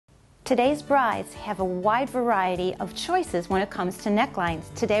Today's brides have a wide variety of choices when it comes to necklines.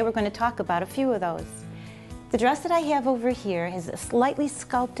 Today we're going to talk about a few of those. The dress that I have over here has a slightly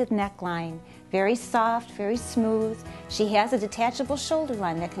sculpted neckline, very soft, very smooth. She has a detachable shoulder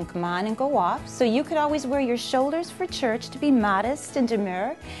line that can come on and go off, so you could always wear your shoulders for church to be modest and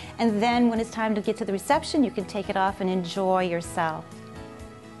demure, and then when it's time to get to the reception, you can take it off and enjoy yourself.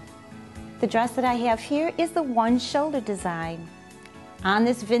 The dress that I have here is the one shoulder design. On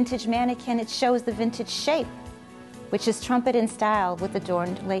this vintage mannequin, it shows the vintage shape, which is trumpet in style with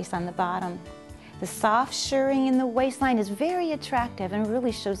adorned lace on the bottom. The soft shirring in the waistline is very attractive and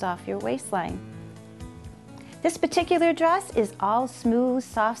really shows off your waistline. This particular dress is all smooth,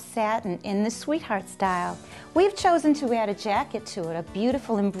 soft satin in the sweetheart style. We've chosen to add a jacket to it, a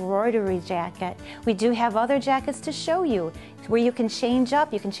beautiful embroidery jacket. We do have other jackets to show you where you can change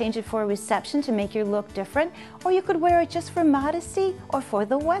up. You can change it for a reception to make your look different, or you could wear it just for modesty or for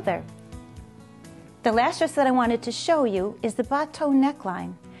the weather. The last dress that I wanted to show you is the bateau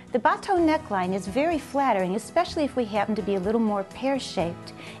neckline. The bateau neckline is very flattering, especially if we happen to be a little more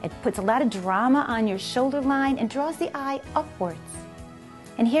pear-shaped. It puts a lot of drama on your shoulder line and draws the eye upwards.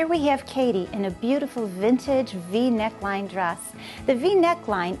 And here we have Katie in a beautiful vintage V neckline dress. The V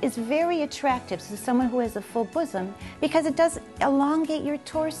neckline is very attractive to someone who has a full bosom because it does elongate your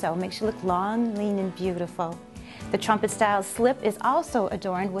torso, makes you look long, lean, and beautiful. The trumpet style slip is also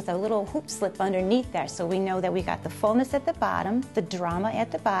adorned with a little hoop slip underneath there, so we know that we got the fullness at the bottom, the drama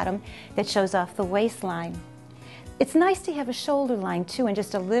at the bottom that shows off the waistline. It's nice to have a shoulder line too and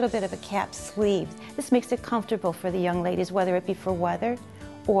just a little bit of a cap sleeve. This makes it comfortable for the young ladies, whether it be for weather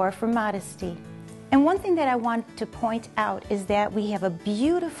or for modesty. And one thing that I want to point out is that we have a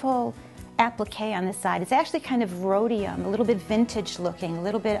beautiful applique on the side. It's actually kind of rhodium, a little bit vintage looking, a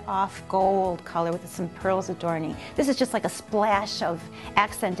little bit off gold color with some pearls adorning. This is just like a splash of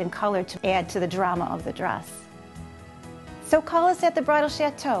accent and color to add to the drama of the dress. So call us at the Bridal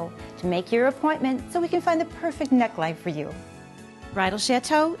Chateau to make your appointment so we can find the perfect neckline for you. Bridal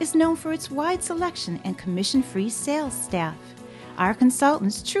Chateau is known for its wide selection and commission-free sales staff. Our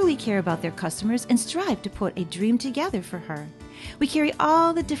consultants truly care about their customers and strive to put a dream together for her. We carry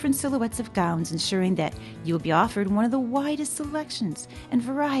all the different silhouettes of gowns, ensuring that you will be offered one of the widest selections and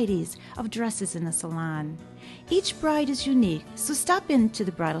varieties of dresses in the salon. Each bride is unique, so stop into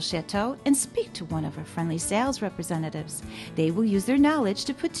the Bridal Chateau and speak to one of our friendly sales representatives. They will use their knowledge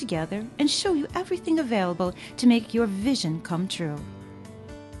to put together and show you everything available to make your vision come true.